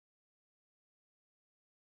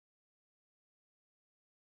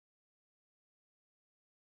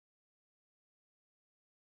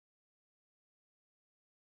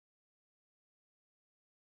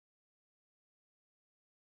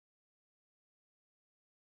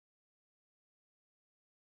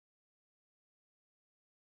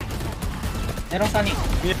エロ3人。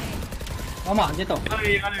ママ、ジェット。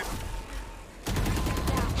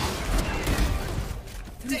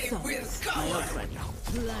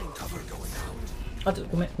あ、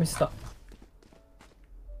ごめん、ミスった。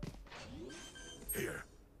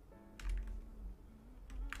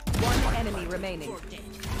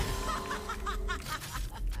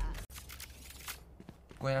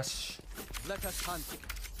ごやらし。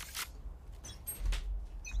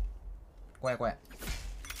ごやごや。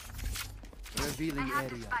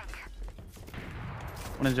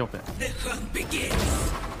オレンジオープン。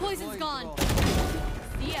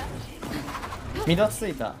ミドつ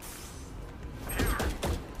いた。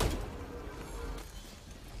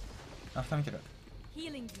あ、下見てる。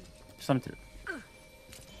下見てる。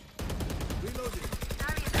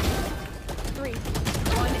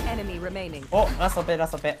お、ラストペラ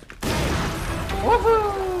ストペ。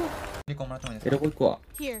リコンもらってもいいですか。エロコ行くわ。オ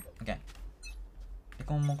ッケー。リ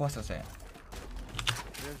コンも壊してほしい。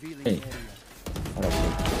えい。あら、ミ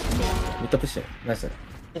ッドプッシュ。ナイス。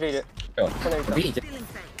いるいる。このビーじゃ。普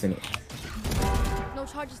通に。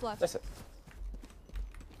ナイス。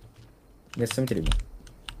ネスト見てる今。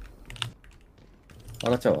上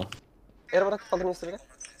がっちゃうわ。エロだけ確認するね。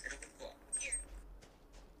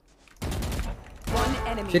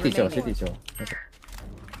シェティちゃう、シェティちゃう。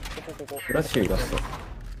フラッシュラスト。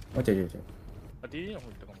あ、違う違う違う。あ、DD の方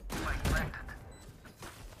行ったかも。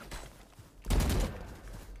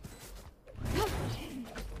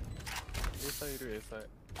A サイいる、A サイ。こ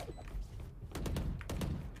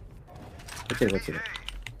っちでこっちで。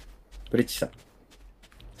ブリッジした。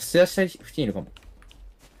ステア下に付近いるかも。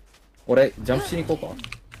俺、ジャンプしに行こうか。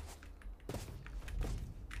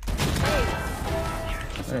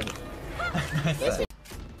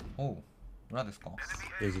おう、裏ですか。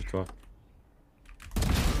え、実は。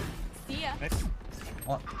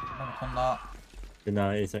あ、飛んだ。で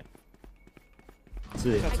な、A サイ。つ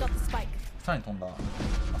い。さらに飛んだ。あ、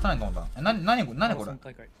さらに飛んだ。え、何これ。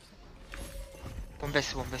ボンベー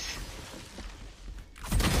スボンベース。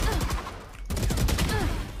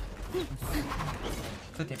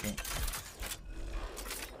ツーテーピン。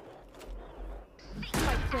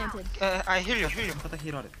あ、ヒールよヒールよ。またヒ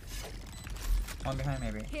ールある。One behind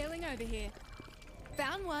maybe. Healing over here.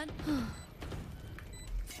 Found one.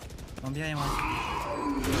 One behind one.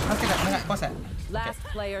 助けて、お願い、壊せ。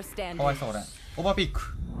かわいそう俺。オーバーピック。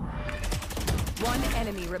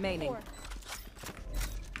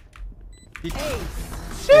ピック。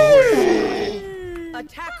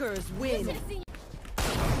Attackers win.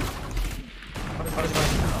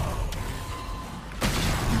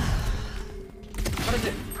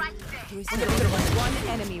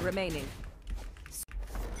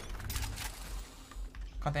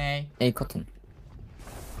 勝てえい、カットン。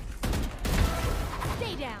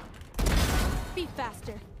Stay down. Be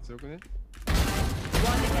faster. 強くね。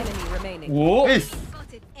おおエース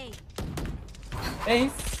Spotted A. エー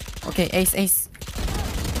スオッケー、エースエース。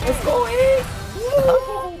レッツゴーエース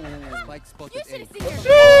You should have seen your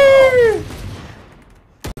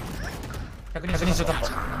 120カット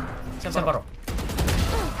チャンバロ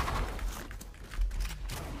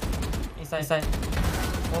インサイインサイオ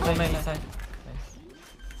ーメンインサイ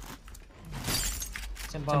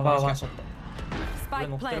チャンバーワンショット Spike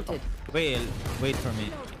planted. Wait for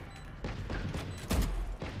me.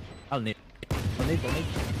 I'll need.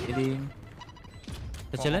 Kidding.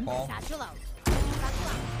 Chilling? satchel out.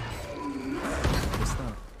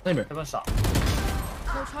 タイムNo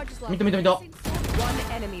charges left. 見た One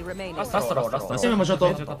enemy remaining. ラストラストチームもショッ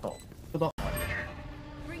トショット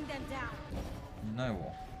Bring them down. いないわ。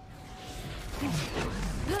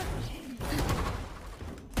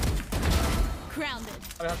Grounded.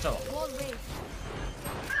 あれやっちゃうわ Wall raised.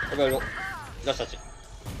 やばいよ。ラスタッチ。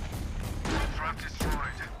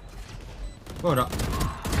ワン裏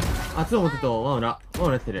熱い表とワン裏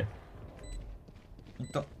やってるいっ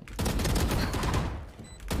た。One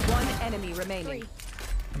enemy remaining.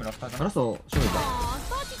 カメラ2人。ラストショーいた Aw,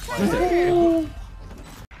 thought you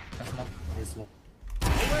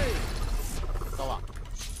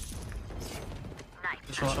ナイ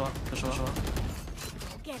tried. スショワ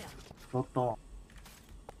Get him. ちょっ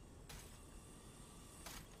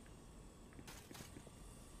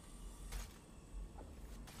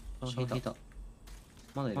と引いた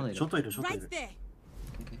まだいるショットいる、ショットい Right る。 there.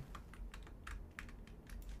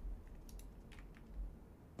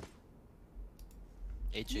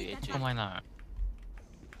 H お前な。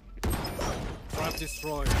 Trap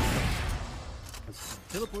destroyed.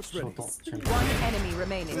 Teleport's ショ ready. ット。 One enemy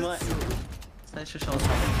remaining. 最初ショー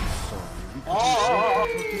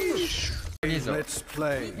いいぞ。 Let's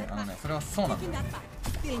play. それはそうなんだよ。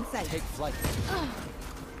 Feeling safe.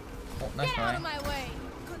 お、ナイス Get トラ out イ of my way.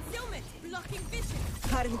 Concealment. Blocking vision.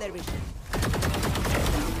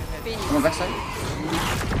 このバックサイ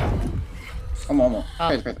ドもうあ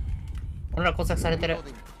フェイトフェイト俺ら工作されてる。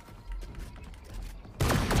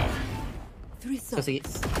強すぎ。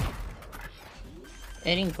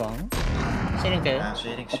リンコンシリンク One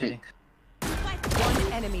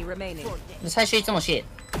enemy remaining. 最初いつも C。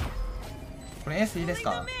これエースいいです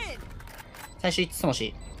か？最初いつも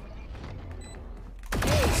C。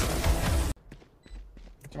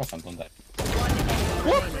千葉さん飛んだい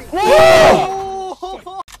One enemy remaining.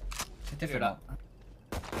 知ってるよ。 Spy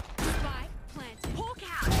planted. Hawk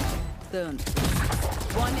out.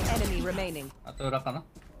 One enemy remaining. あと裏かな。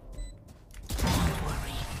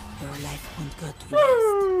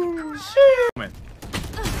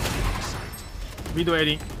ミドエ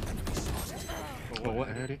リン One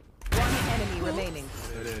enemy remaining.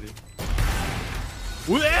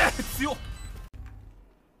 うえ強っ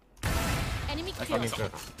Enemy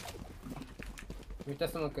killed. 見た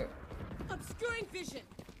スモーク Obscuring vision.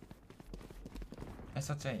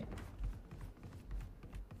 そっちはいい。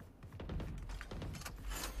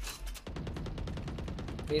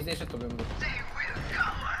衛星ショット分部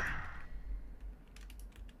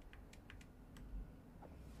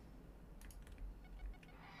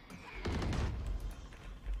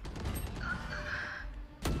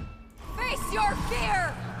Face your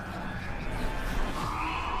fear.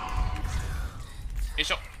 よい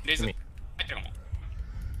しょレイズ入ってるかも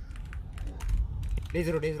レイ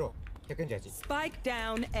ゼロ148 Spike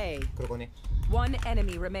down A. 黒子ね One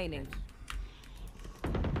enemy remaining. Who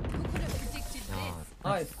could have predicted this?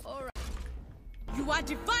 ナイス You are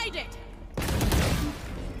divided.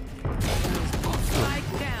 Spike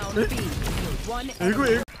down B. One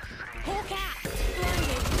enemy. Hawk out.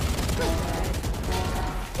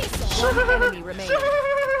 One enemy remaining.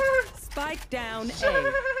 Spike down A.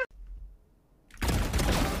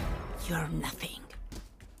 You're nothing.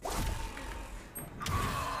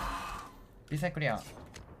 B サイクリア。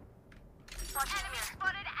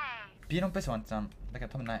B のプッシュワンチャンだけ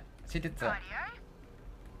ど多分ない。CT2。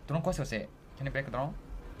ドローン壊してほしい。Can you break ドローン？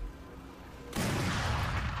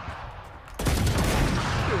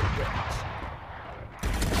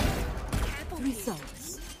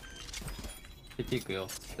 CT 行くよ。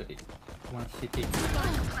1人。ワン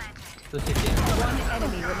CT。2CT。 One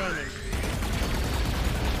enemy remaining.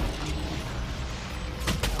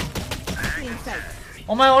 In sight.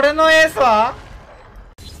 お前俺のエースは？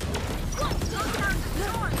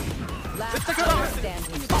 Last player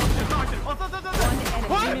standing.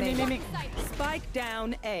 One enemy remaining. Spike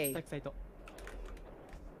down A. サイト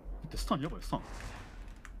スタンやばいスタン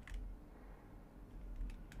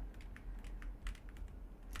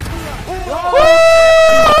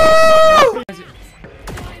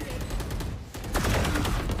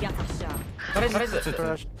とりあえず。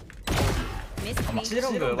 Missed me. シ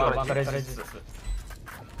ロングはワントレジです。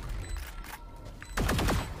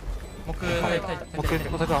僕、じ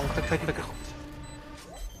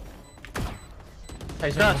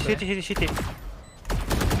ゃあ CT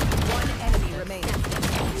One enemy remaining.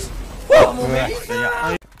 もうメリッサー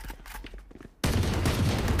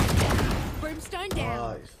Brimstone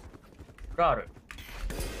down. ガール。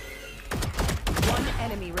 One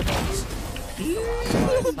enemy remaining.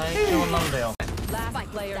 最強なんだよ。 Last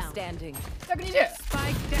player standing. 120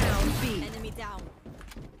 Spike down B. Enemy down.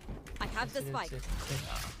 I have the spike.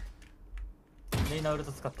 みんなウル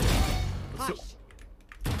ト使ってる。 Hush.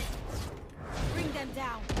 Bring them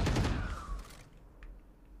down.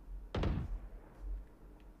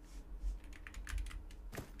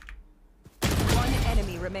 One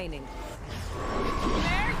enemy remaining.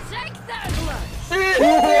 Where take them?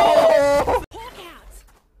 Hawk out.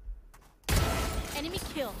 Enemy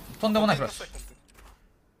kill. とんでもないフラッシュ。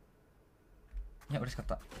いや嬉しかっ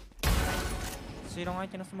た。シーロン相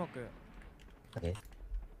手のスモーク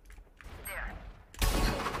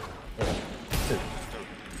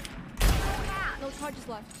No charges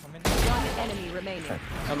left. One enemy remaining.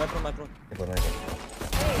 あマイクロでこないで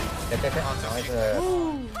やってナイス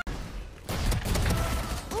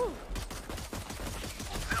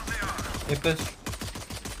リプッシュ。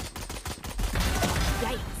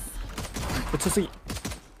 Yikes. 打ちすぎ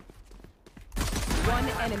One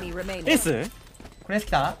enemy remaining. エースこれエース来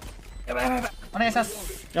た？やばい。お願いしま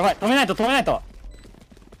す。やばい止めないと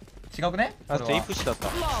違うくね？あとイプシだった。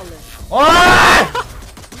 Flawless. おーい！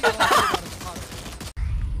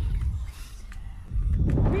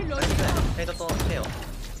フェイトと手を。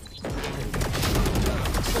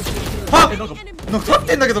はっ！なんか立っ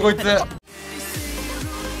てんだけどこいつ。